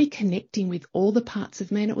was just reconnecting with all the parts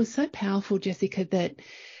of me. And it was so powerful, Jessica, that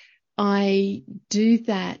I do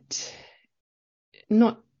that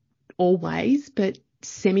not always, but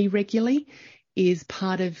semi-regularly is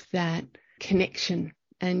part of that connection.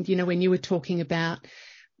 And, you know, when you were talking about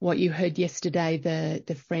what you heard yesterday,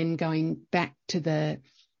 the friend going back to the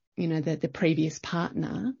previous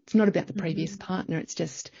partner, it's not about the previous partner. It's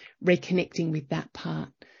just reconnecting with that part.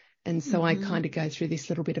 And so I kind of go through this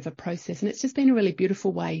little bit of a process, and it's just been a really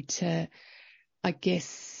beautiful way to, I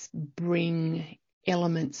guess, bring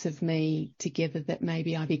elements of me together that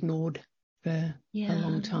maybe I've ignored for a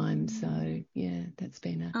long time. So yeah, that's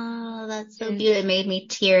been that's so beautiful. It made me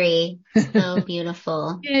teary. So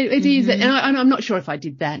beautiful. Yeah, it is. And I'm not sure if I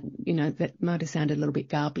did that, you know, that might have sounded a little bit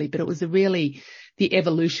garbly, but it was really the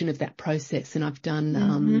evolution of that process. And I've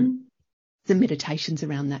done some meditations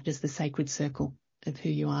around that, just the sacred circle of who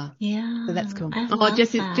you are. Yeah. So that's cool.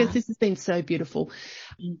 Jess, this has been so beautiful.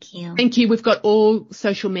 Thank you. Thank you. We've got all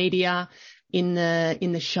social media in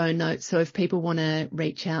the show notes. So if people want to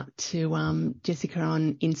reach out to Jessica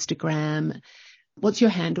on Instagram, what's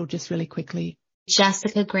your handle, just really quickly?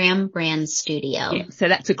 Jessica Graham Brand Studio. Yeah, so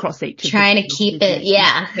that's across each. Trying to keep it,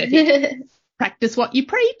 yeah. Practice what you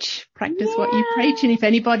preach. What you preach. And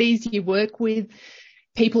if you work with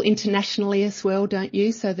people internationally as well, don't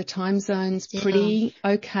you? So the time zone's pretty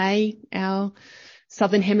okay. Our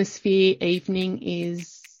Southern Hemisphere evening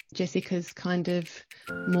is Jessica's kind of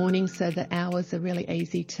morning, so the hours are really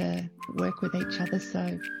easy to work with each other.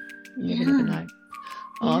 So you never know.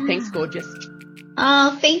 Oh, thanks, gorgeous.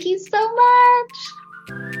 Oh, thank you so much.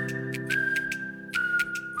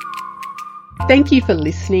 Thank you for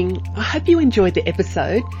listening. I hope you enjoyed the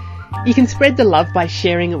episode. You can spread the love by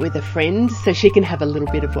sharing it with a friend so she can have a little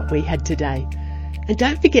bit of what we had today. And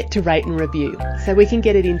don't forget to rate and review so we can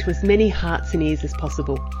get it into as many hearts and ears as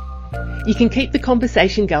possible. You can keep the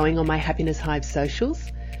conversation going on my Happiness Hive socials.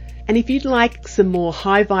 And if you'd like some more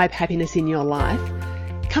high vibe happiness in your life,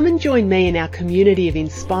 come and join me in our community of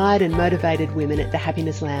inspired and motivated women at the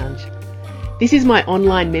Happiness Lounge. This is my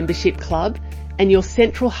online membership club and your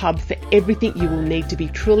central hub for everything you will need to be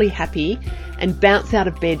truly happy and bounce out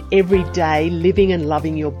of bed every day, living and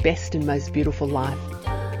loving your best and most beautiful life.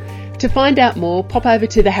 To find out more, pop over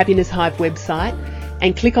to the Happiness Hive website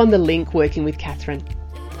and click on the link Working with Catherine.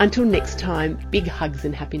 Until next time, big hugs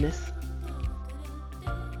and happiness.